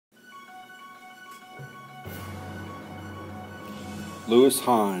Louis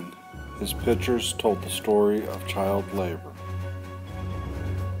Hine. His pictures told the story of child labor.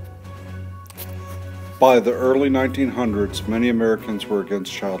 By the early 1900s, many Americans were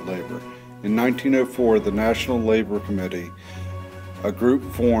against child labor. In 1904, the National Labor Committee, a group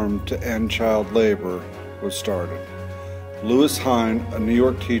formed to end child labor, was started. Louis Hine, a New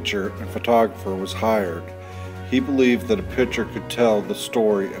York teacher and photographer, was hired. He believed that a picture could tell the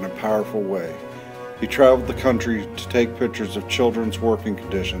story in a powerful way. He traveled the country to take pictures of children's working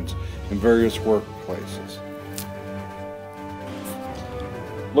conditions in various workplaces.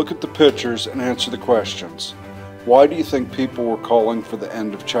 Look at the pictures and answer the questions. Why do you think people were calling for the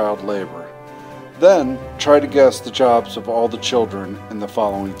end of child labor? Then, try to guess the jobs of all the children in the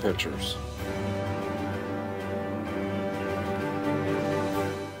following pictures.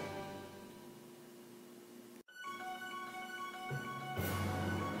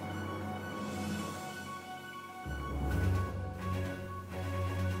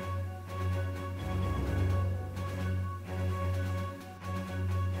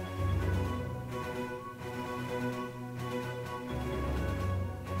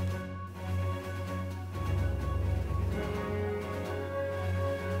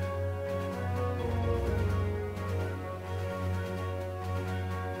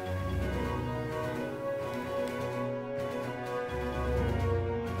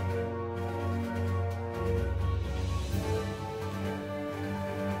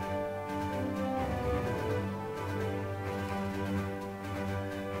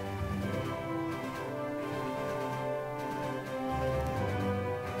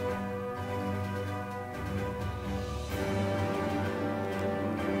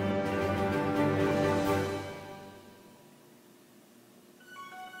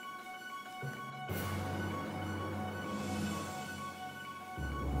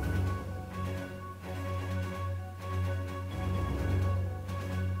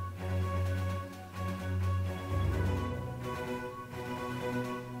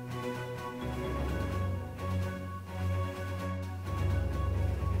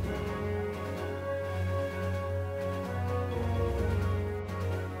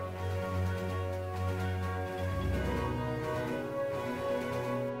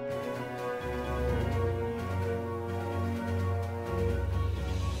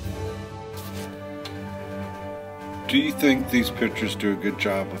 Do you think these pictures do a good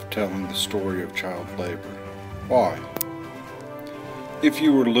job of telling the story of child labor? Why? If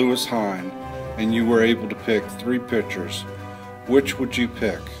you were Louis Hine and you were able to pick 3 pictures, which would you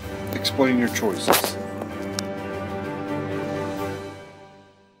pick? Explain your choices.